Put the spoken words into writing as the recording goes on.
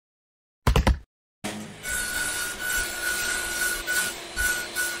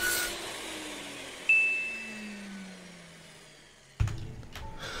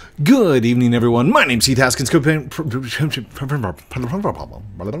Good evening, everyone. My name's Heath Haskins. My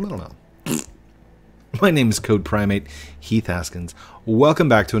name is Code Primate Heath Haskins. Welcome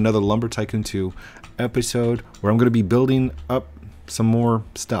back to another Lumber Tycoon 2 episode where I'm going to be building up some more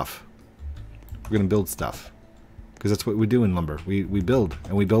stuff. We're going to build stuff because that's what we do in lumber. We build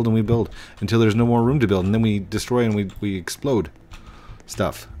and we build and we build until there's no more room to build, and then we destroy and we explode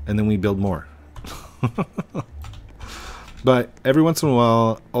stuff, and then we build more. But every once in a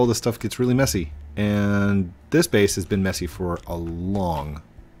while, all this stuff gets really messy. And this base has been messy for a long,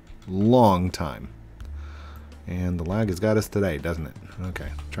 long time. And the lag has got us today, doesn't it? Okay,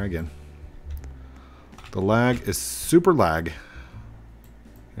 try again. The lag is super lag.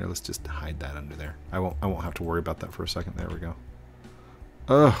 Here, let's just hide that under there. I won't have to worry about that for a second. There we go.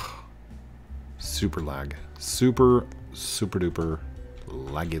 Ugh. Super lag. Super duper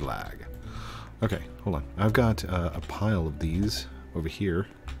laggy lag. Okay, hold on. I've got a pile of these over here.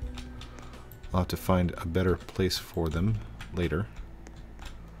 I'll have to find a better place for them later.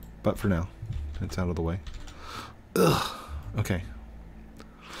 But for now, it's out of the way. Ugh. Okay.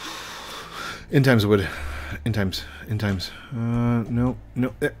 In times wood. In times. No.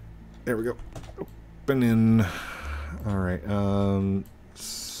 There we go. Open in. Alright.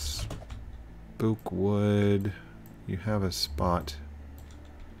 Spook wood. You have a spot.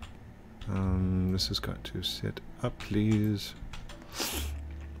 This has got to sit up, please.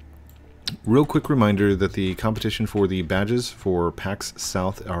 Real quick reminder that the competition for the badges for PAX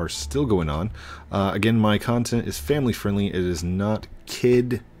South are still going on. Again, my content is family friendly. It is not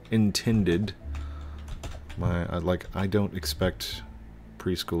kid intended. I don't expect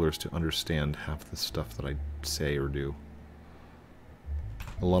preschoolers to understand half the stuff that I say or do.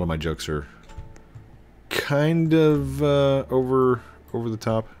 A lot of my jokes are kind of over the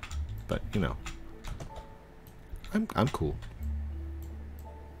top. But, you know, I'm cool.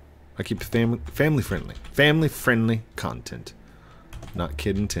 I keep family friendly content, not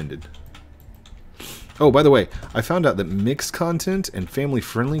kid intended. Oh, by the way, I found out that mixed content and family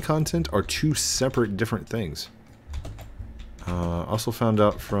friendly content are two separate different things. Also found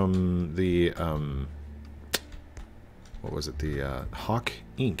out from the what was it, the Hawk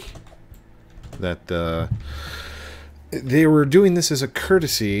Inc. that they were doing this as a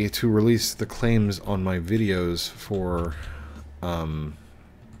courtesy to release the claims on my videos for Ninja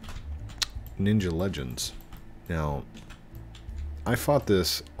Legends. Now, I fought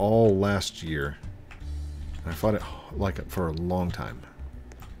this all last year. I fought it like for a long time.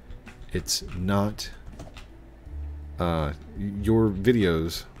 It's not your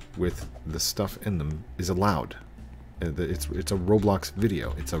videos with the stuff in them is allowed. It's a Roblox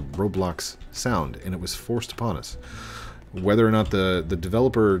video. It's a Roblox sound, and it was forced upon us. Whether or not the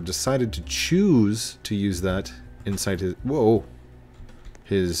developer decided to choose to use that inside his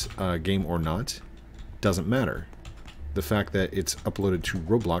game or not doesn't matter. The fact that it's uploaded to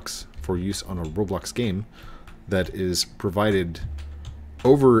Roblox for use on a Roblox game that is provided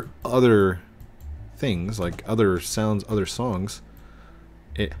over other things, like other sounds, other songs,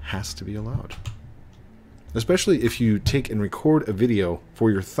 it has to be allowed. Especially if you take and record a video for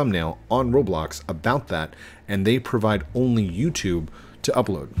your thumbnail on Roblox about that, and they provide only YouTube to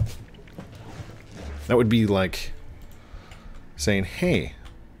upload. That would be like saying, hey,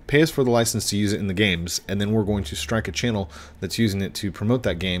 pay us for the license to use it in the games, and then we're going to strike a channel that's using it to promote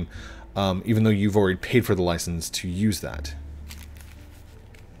that game, even though you've already paid for the license to use that.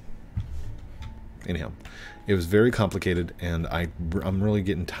 Anyhow, it was very complicated, and I'm really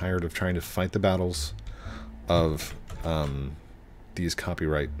getting tired of trying to fight the battles of these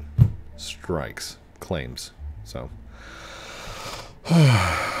copyright strikes, claims. So,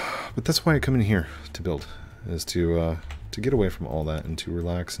 but that's why I come in here to build, is to get away from all that and to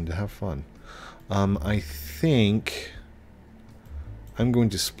relax and to have fun. I think I'm going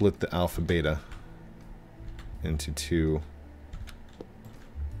to split the alpha beta into two,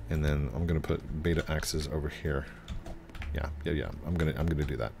 and then I'm gonna put beta axes over here. Yeah. I'm gonna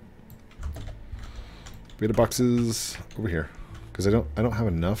do that. Beta boxes over here, because I don't have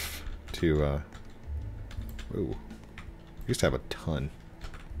enough to. Whoa! I used to have a ton.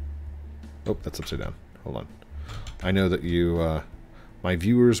 Oh, that's upside down. Hold on. I know that you, my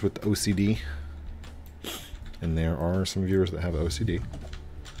viewers with OCD, and there are some viewers that have OCD.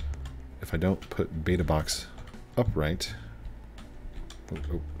 If I don't put beta box upright,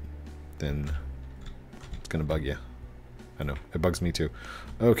 then it's gonna bug you. I know, it bugs me too.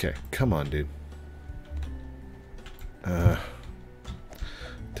 Okay, come on, dude.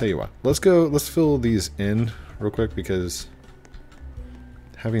 Tell you what, let's fill these in real quick, because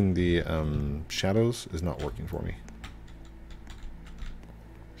having the shadows is not working for me.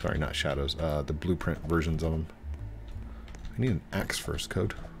 Sorry, not shadows. The blueprint versions of them. I need an axe first,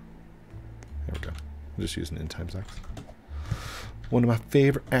 code. There we go. I'm just using an end times axe. One of my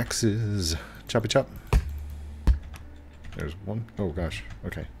favorite axes. Choppy chop. There's one. Oh gosh.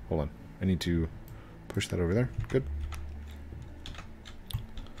 Okay, hold on. I need to push that over there. Good.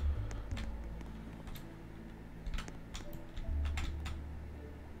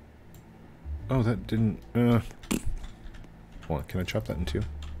 Oh, that didn't... Hold on, can I chop that in two?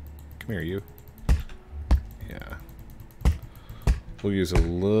 Come here, you. Yeah. We'll use a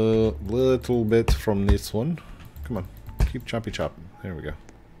little bit from this one. Come on, keep choppy chop. There we go.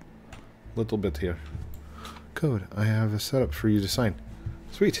 Little bit here. Code, I have a setup for you to sign.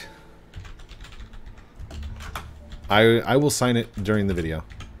 Sweet. I will sign it during the video.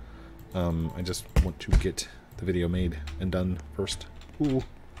 I just want to get the video made and done first. Ooh.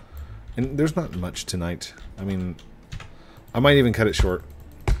 And there's not much tonight. I mean, I might even cut it short.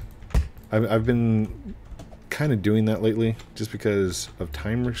 I've been kind of doing that lately just because of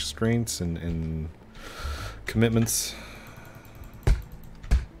time restraints and commitments.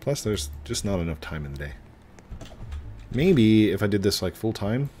 Plus, there's just not enough time in the day. Maybe if I did this like full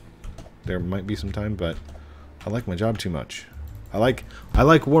time, there might be some time, but I like my job too much. I like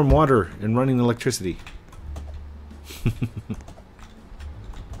warm water and running electricity.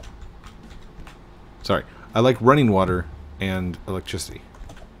 Sorry, I like running water and electricity.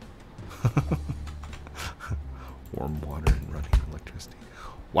 Warm water and running electricity.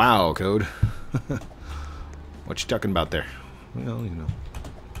 Wow, code. What you talking about there? Well, you know.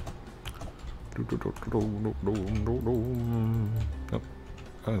 Nope.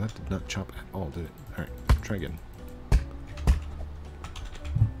 Oh, that did not chop at all, did it? Alright, try again.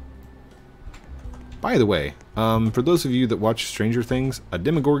 By the way, for those of you that watch Stranger Things, a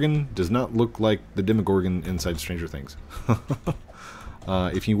Demogorgon does not look like the Demogorgon inside Stranger Things.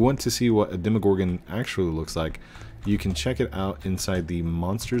 If you want to see what a Demogorgon actually looks like, you can check it out inside the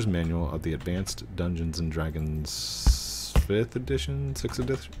Monsters Manual of the Advanced Dungeons & Dragons 5th edition, 6th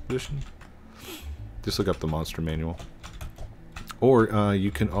edition. Just look up the Monster Manual. Or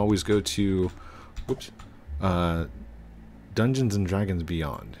you can always go to Dungeons & Dragons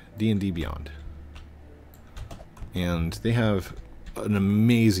Beyond, D&D Beyond. And they have an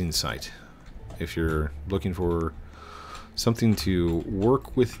amazing site if you're looking for something to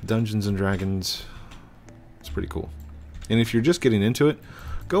work with Dungeons and Dragons. It's pretty cool. And if you're just getting into it,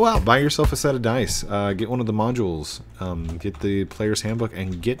 go out, buy yourself a set of dice, get one of the modules, get the player's handbook,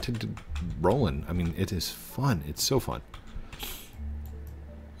 and get to rolling. I mean, it is fun. It's so fun.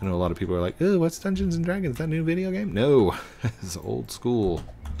 I know a lot of people are like, oh, what's Dungeons and Dragons? That new video game? No, it's old school.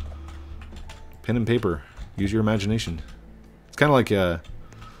 Pen and paper. Use your imagination. It's kind of like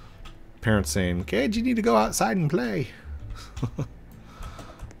parents saying, kids, you need to go outside and play.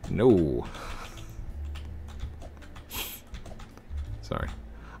 No. Sorry.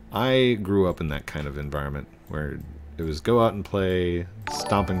 I grew up in that kind of environment where it was go out and play,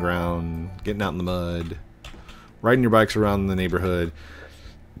 stomping ground, getting out in the mud, riding your bikes around the neighborhood.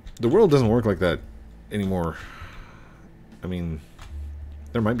 The world doesn't work like that anymore. I mean,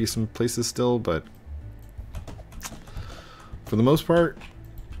 there might be some places still, but for the most part,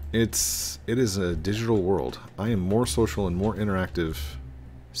 it is a digital world. I am more social and more interactive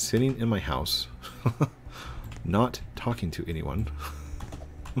sitting in my house, not talking to anyone,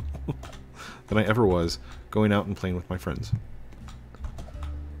 than I ever was going out and playing with my friends.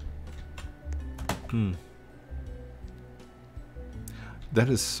 That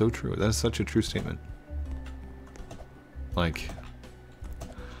is so true. That is such a true statement. Like,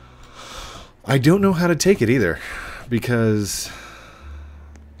 I don't know how to take it either, because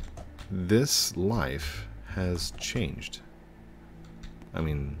this life has changed. I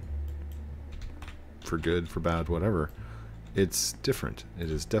mean, for good, for bad, whatever. It's different. It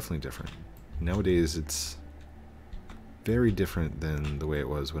is definitely different. Nowadays, it's very different than the way it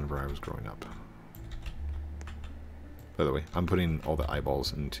was whenever I was growing up. By the way, I'm putting all the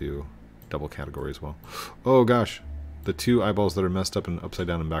eyeballs into double category as well. Oh gosh, the two eyeballs that are messed up and upside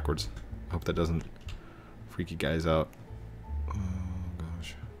down and backwards. I hope that doesn't freak you guys out. Oh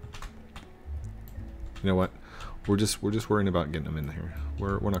gosh. You know what? We're just worrying about getting them in here.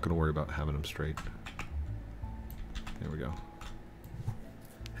 We're not going to worry about having them straight. There we go.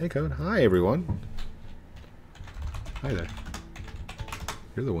 Hey Code. Hi everyone. Hi there.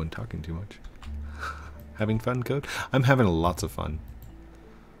 You're the one talking too much. Having fun, Code? I'm having lots of fun.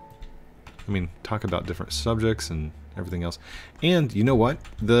 I mean, talk about different subjects and everything else. And you know what?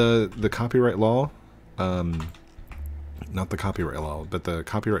 The copyright law not the copyright law, but the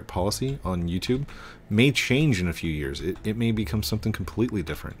copyright policy on YouTube may change in a few years. It may become something completely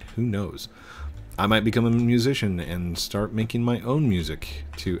different. Who knows? I might become a musician and start making my own music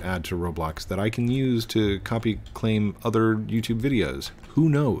to add to Roblox that I can use to copy claim other YouTube videos. Who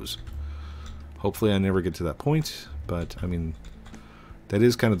knows? Hopefully I never get to that point, but I mean, that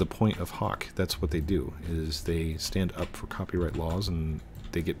is kind of the point of Hawk. That's what they do, is they stand up for copyright laws and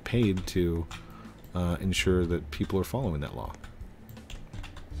they get paid to ensure that people are following that law.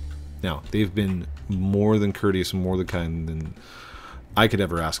 Now, they've been more than courteous and more than kind than I could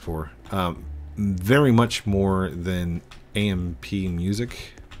ever ask for. Very much more than AMP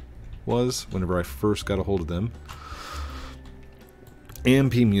Music was whenever I first got a hold of them.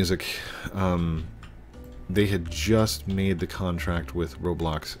 AMP Music, they had just made the contract with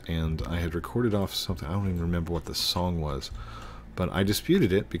Roblox, and I had recorded off something. I don't even remember what the song was, but I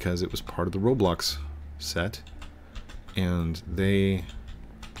disputed it because it was part of the Roblox set, and they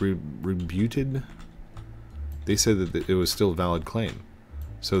rebutted. They said that it was still a valid claim.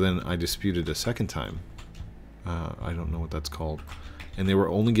 So then I disputed a second time. I don't know what that's called. And they were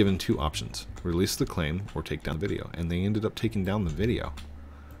only given two options: release the claim or take down the video. And they ended up taking down the video,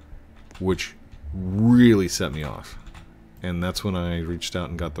 which really set me off. And that's when I reached out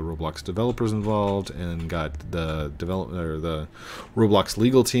and got the Roblox developers involved and got the the Roblox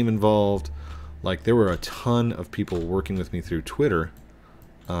legal team involved. Like, there were a ton of people working with me through Twitter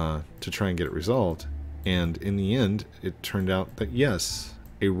to try and get it resolved. And in the end, it turned out that yes,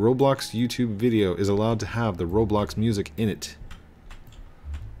 a Roblox YouTube video is allowed to have the Roblox music in it.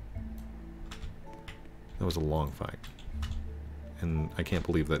 That was a long fight. And I can't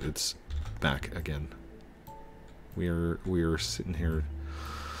believe that it's back again. We are sitting here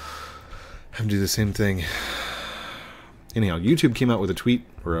having to do the same thing. Anyhow, YouTube came out with a tweet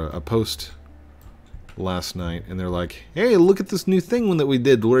or a post last night, and they're like, hey, look at this new thing that we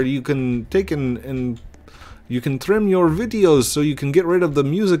did where you can take and you can trim your videos so you can get rid of the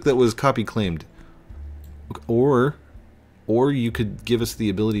music that was copy claimed. Or you could give us the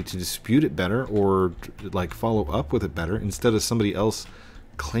ability to dispute it better, or like follow up with it better instead of somebody else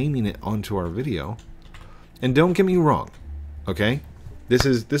claiming it onto our video. And don't get me wrong, okay? This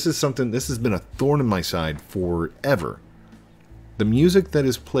is something, this has been a thorn in my side forever. The music that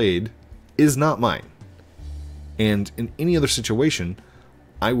is played is not mine. And in any other situation,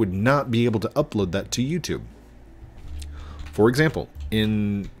 I would not be able to upload that to YouTube. For example,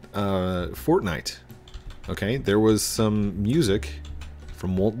 in Fortnite, okay, there was some music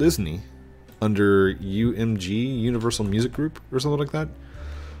from Walt Disney under UMG, Universal Music Group, or something like that.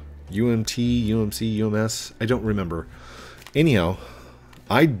 UMT, UMC, UMS, I don't remember. Anyhow,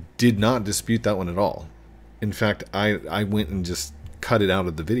 I did not dispute that one at all. In fact, I went and just cut it out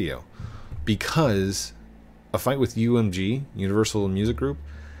of the video, because a fight with UMG, Universal Music Group,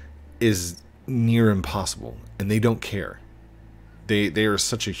 is near impossible, and they don't care. They are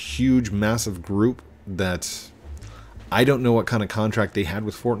such a huge, massive group that I don't know what kind of contract they had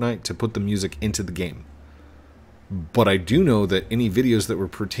with Fortnite to put the music into the game. But I do know that any videos that were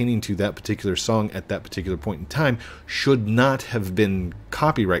pertaining to that particular song at that particular point in time should not have been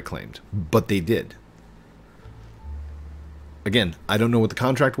copyright claimed, but they did. Again, I don't know what the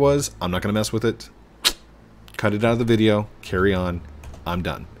contract was. I'm not going to mess with it. Cut it out of the video. Carry on. I'm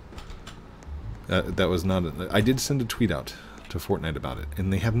done. That was not... I did send a tweet out to Fortnite about it,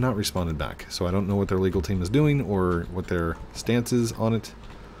 and they have not responded back. So I don't know what their legal team is doing or what their stance is on it.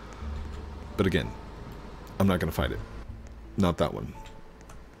 But again, I'm not going to fight it. Not that one.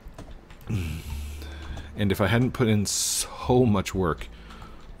 And if I hadn't put in so much work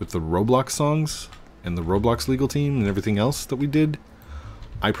with the Roblox songs and the Roblox legal team and everything else that we did,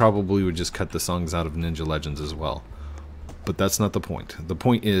 I probably would just cut the songs out of Ninja Legends as well. But that's not the point. The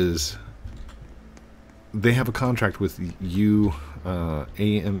point is, they have a contract with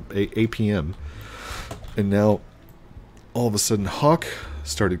APM, and now all of a sudden Hawk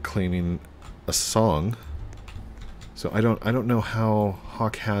started claiming a song. So I don't know how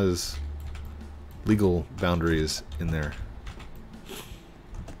Hawk has legal boundaries in there.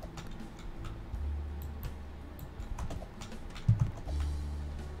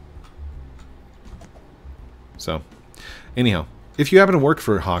 So, anyhow, if you happen to work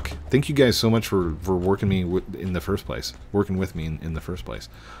for Hawk, thank you guys so much for working me in the first place. Working with me in the first place.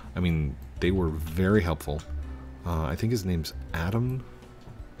 I mean, they were very helpful. I think his name's Adam.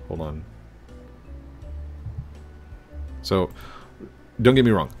 Hold on. So, don't get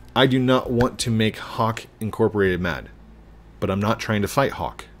me wrong. I do not want to make Hawk Incorporated mad. But I'm not trying to fight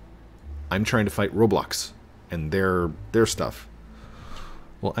Hawk. I'm trying to fight Roblox and their stuff.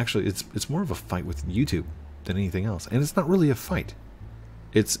 Well, actually, it's more of a fight with YouTube. than anything else. And it's not really a fight.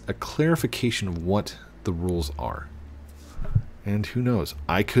 It's a clarification of what the rules are. And who knows?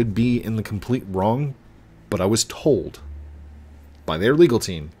 I could be in the complete wrong, but I was told by their legal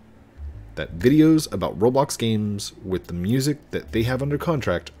team that videos about Roblox games with the music that they have under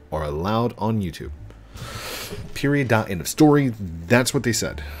contract are allowed on YouTube. Period. End of story. That's what they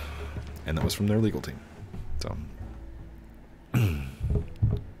said. And that was from their legal team. So.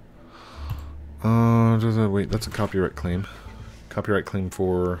 Wait, that's a copyright claim. Copyright claim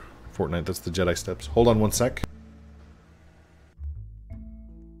for Fortnite. That's the Jedi Steps. Hold on one sec.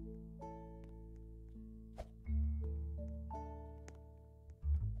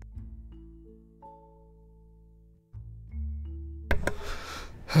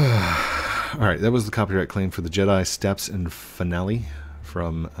 Alright, that was the copyright claim for the Jedi Steps and Finale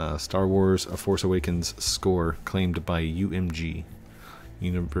from Star Wars A Force Awakens score claimed by UMG,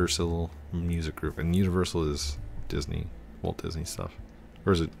 Universal Music Group. And Universal is Disney, Walt Disney stuff.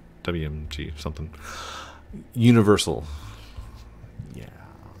 Or is it WMG something? Universal. Yeah.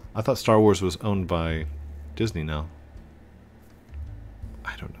 I thought Star Wars was owned by Disney now.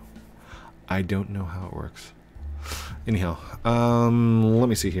 I don't know. I don't know how it works. Anyhow, let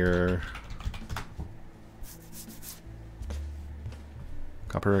me see here.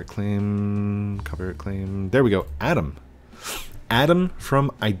 Copyright claim, copyright claim. There we go. Adam. Adam from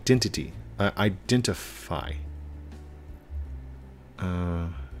Identify.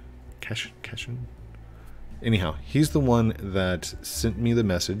 Cashin? Anyhow, he's the one that sent me the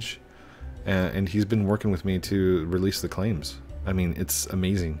message, and he's been working with me to release the claims. I mean, it's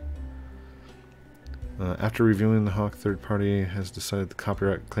amazing. After reviewing the Hawk, third party has decided the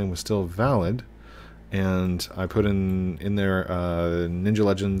copyright claim was still valid, and I put in there Ninja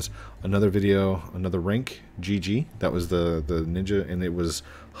Legends, another video, another rank, GG. That was the ninja, and it was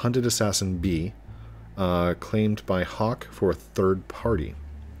Hunted Assassin B, claimed by Hawk for a third party.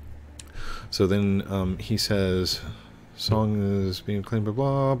 So then he says, song is being claimed by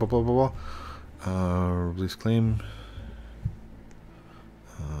blah blah blah blah blah. Release claim.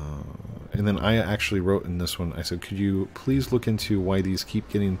 And then I actually wrote in this one, I said, could you please look into why these keep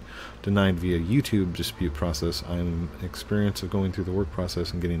getting denied via YouTube dispute process? I'm experienced of going through the work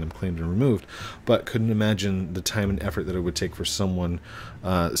process and getting them claimed and removed, but couldn't imagine the time and effort that it would take for someone,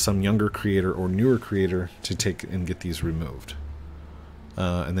 some younger creator or newer creator, to take and get these removed.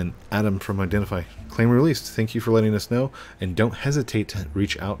 And then Adam from Identify, claim released. Thank you for letting us know, and don't hesitate to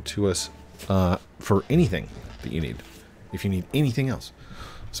reach out to us for anything that you need, if you need anything else.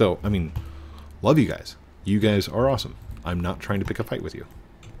 So, I mean, love you guys. You guys are awesome. I'm not trying to pick a fight with you.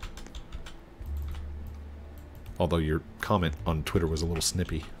 Although your comment on Twitter was a little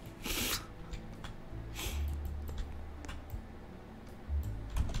snippy.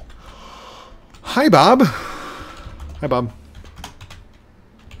 Hi, Bob. Hi, Bob.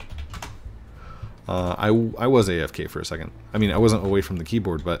 I was AFK for a second. I mean, I wasn't away from the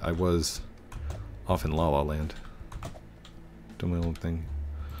keyboard, but I was off in La La Land. Doing my own thing.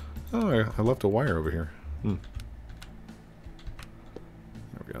 Oh, I left a wire over here. There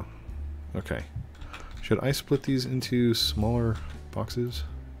we go. Okay. Should I split these into smaller boxes?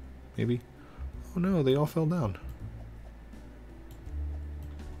 Maybe? Oh no, they all fell down.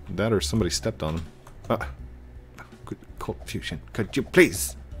 That or somebody stepped on them. Good confusion. Could you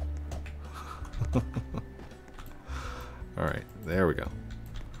please? Alright, there we go.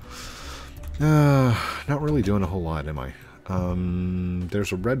 Not really doing a whole lot, am I?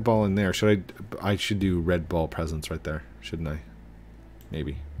 There's a red ball in there. I should do red ball presents right there, shouldn't I?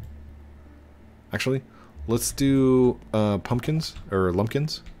 Maybe. Actually, let's do pumpkins or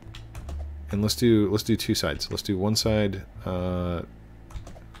lumpkins, and let's do two sides. Let's do one side. Oh,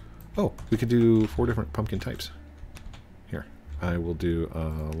 we could do 4 different pumpkin types. Here, I will do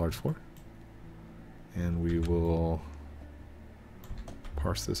a large 4, and we will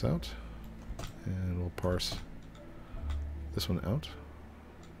parse this out, and we'll parse this one out.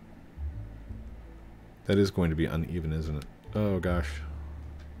 That is going to be uneven, isn't it? Oh gosh.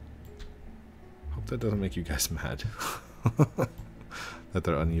 Hope that doesn't make you guys mad. That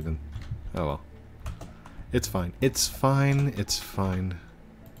they're uneven. Oh well. It's fine. It's fine. It's fine.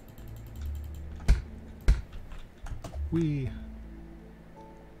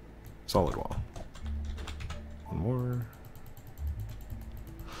 Solid wall. One more.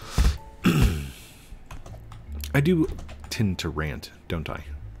 I do tend to rant, don't I?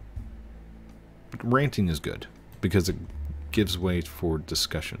 But ranting is good because it gives way for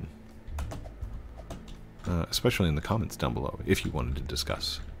discussion, especially in the comments down below if you wanted to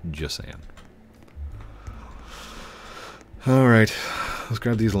discuss. Just saying. All right, let's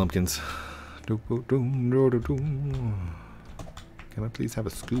grab these lumpkins. Can I please have a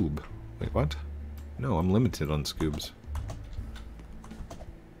scoob? Wait, what? No, I'm limited on scoobs.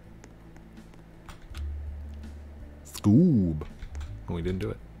 Scoob. Oh, we didn't do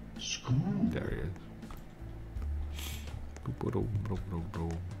it. Scoob. There he is.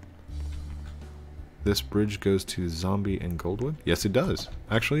 This bridge goes to Zombie and Goldwood? Yes, it does.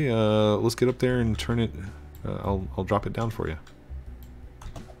 Actually, let's get up there and turn it. I'll drop it down for you.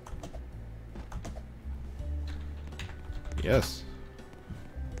 Yes.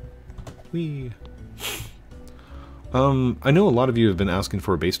 Whee. I know a lot of you have been asking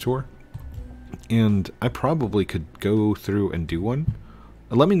for a base tour, and I probably could go through and do one.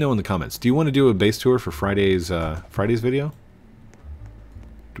 Let me know in the comments. Do you want to do a base tour for Friday's video?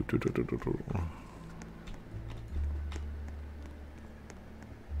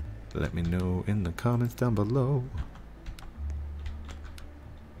 Let me know in the comments down below.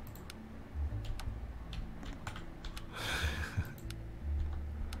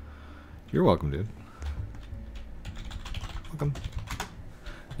 You're welcome, dude. Welcome.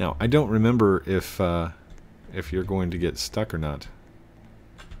 Now, I don't remember if you're going to get stuck or not.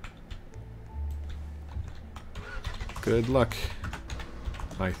 Good luck.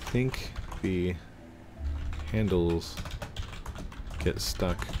 I think the handles get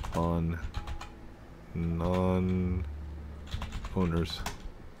stuck on non-owners.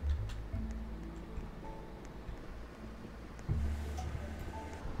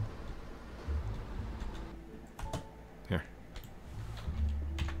 Here.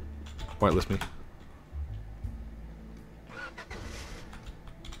 Whitelist me.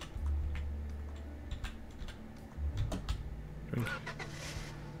 Drink.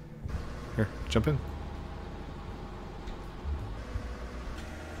 Here, jump in.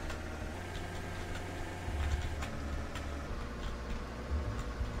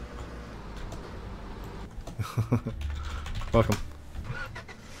 Welcome.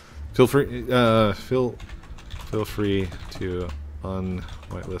 Feel free feel free to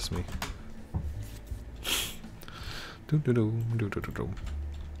unwhitelist me.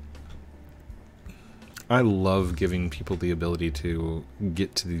 I love giving people the ability to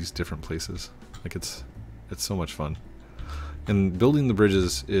get to these different places. Like it's so much fun. And building the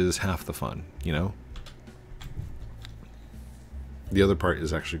bridges is half the fun, you know? The other part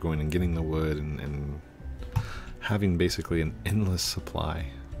is actually going and getting the wood and having basically an endless supply.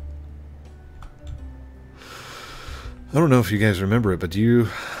 I don't know if you guys remember it, but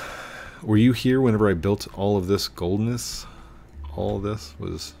were you here whenever I built all of this goldness? All of this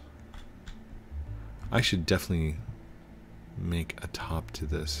was... I should definitely make a top to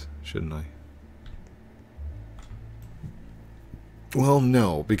this, shouldn't I? Well,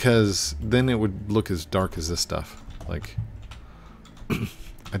 no, because then it would look as dark as this stuff. Like,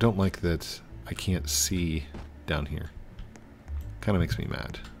 I don't like that I can't see down here. Kind of makes me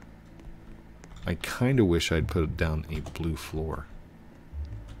mad. I kind of wish I'd put down a blue floor.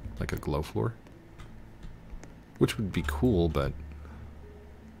 Like a glow floor. Which would be cool, but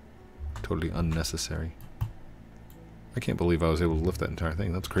totally unnecessary. I can't believe I was able to lift that entire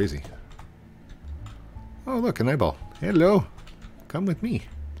thing. That's crazy. Oh, look, an eyeball. Hello. Come with me.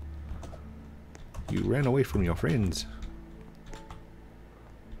 You ran away from your friends.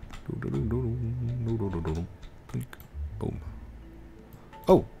 Boom.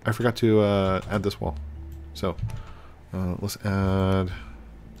 Oh, I forgot to add this wall. So, let's add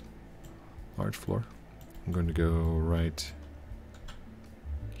large floor. I'm going to go right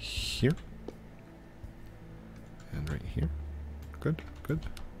here. And right here. Good, good.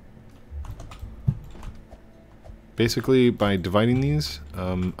 Basically, by dividing these,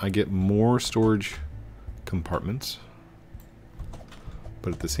 I get more storage compartments.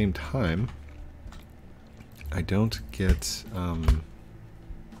 But at the same time, I don't get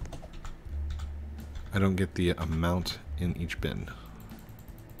the amount in each bin,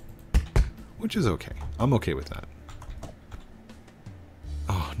 which is okay. I'm okay with that.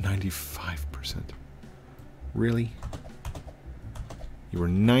 Oh, 95%. Really? You were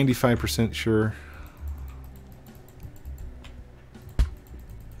 95% sure?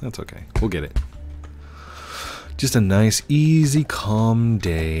 That's okay. We'll get it. Just a nice, easy, calm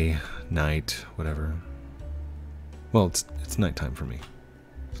day, night, whatever. Well, it's nighttime for me.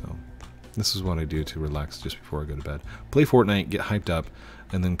 So, this is what I do to relax just before I go to bed. Play Fortnite, get hyped up,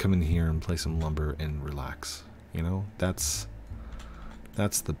 and then come in here and play some lumber and relax. You know, that's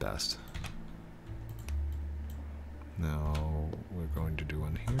the best. Now, we're going to do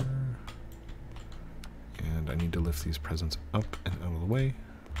one here. And I need to lift these presents up and out of the way,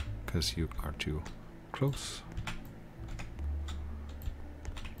 because you are too close.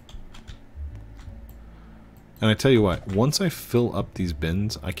 And I tell you what, once I fill up these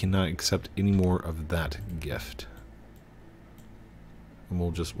bins, I cannot accept any more of that gift. And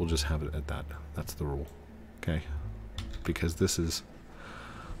we'll just have it at that. That's the rule. Okay? Because this is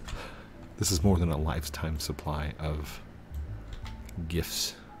more than a lifetime supply of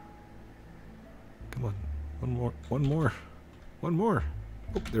gifts. Come on. One more.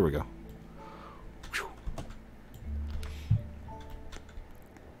 Oh, there we go.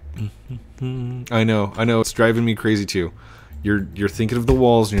 I know, it's driving me crazy too. You're thinking of the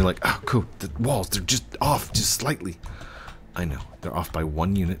walls and you're like, oh cool, the walls, they're just off just slightly. I know, they're off by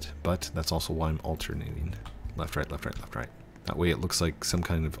 1 unit, but that's also why I'm alternating. Left, right, left, right, left, right. That way it looks like some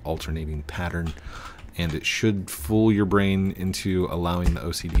kind of alternating pattern, and it should fool your brain into allowing the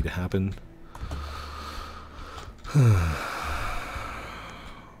OCD to happen.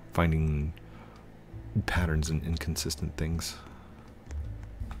 Finding patterns and inconsistent things.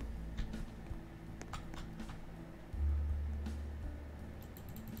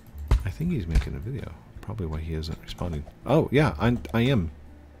 I think he's making a video. Probably why he isn't responding. Oh, yeah, I am.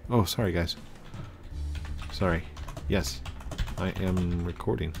 Oh, sorry, guys. Sorry. Yes, I am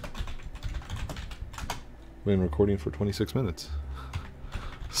recording. Been recording for 26 minutes.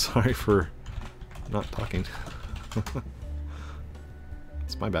 Sorry for not talking.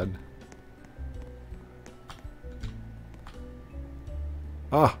 It's my bad.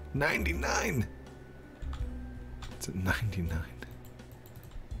 Ah, 99! It's at 99.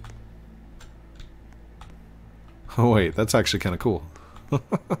 Oh wait, that's actually kind of cool.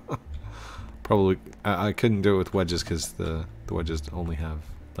 Probably, I couldn't do it with wedges because the wedges only have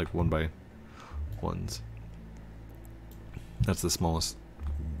like 1x1s. That's the smallest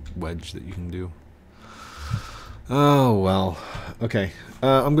wedge that you can do. Oh well, okay.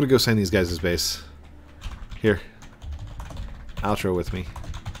 I'm gonna go sign these guys' base. Here, outro with me.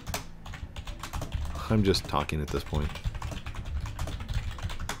 I'm just talking at this point.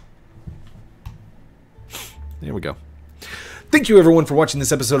 There we go. Thank you everyone for watching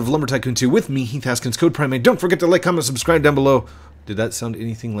this episode of Lumber Tycoon 2 with me, Heath Haskins, code PRIMATE. Don't forget to like, comment, subscribe down below. Did that sound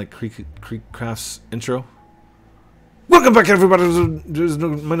anything like Creekcraft's intro? Welcome back everybody.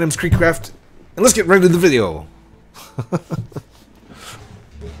 My name's Creekcraft, and let's get right into the video.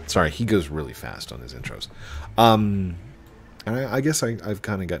 Sorry, he goes really fast on his intros. And I guess I've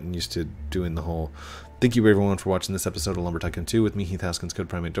kind of gotten used to doing the whole... Thank you everyone for watching this episode of Lumber Tycoon 2 with me, Heath Haskins, code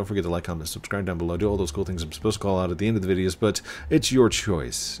PRIMATE. Don't forget to like, comment, subscribe down below. Do all those cool things I'm supposed to call out at the end of the videos, but it's your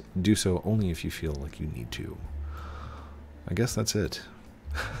choice. Do so only if you feel like you need to. I guess that's it.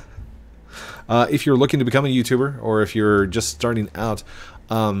 If you're looking to become a YouTuber, or if you're just starting out,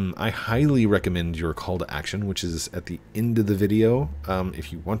 I highly recommend your call to action, which is at the end of the video.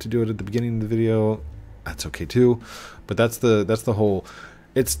 If you want to do it at the beginning of the video, that's okay too. But that's the whole...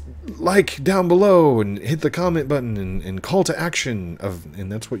 It's like down below and hit the comment button and call to action and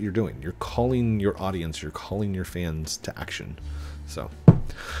that's what you're doing. You're calling your audience, you're calling your fans to action. So,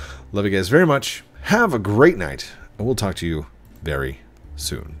 love you guys very much. Have a great night, and we'll talk to you very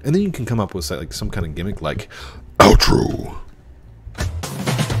soon. And then you can come up with like some kind of gimmick like outro.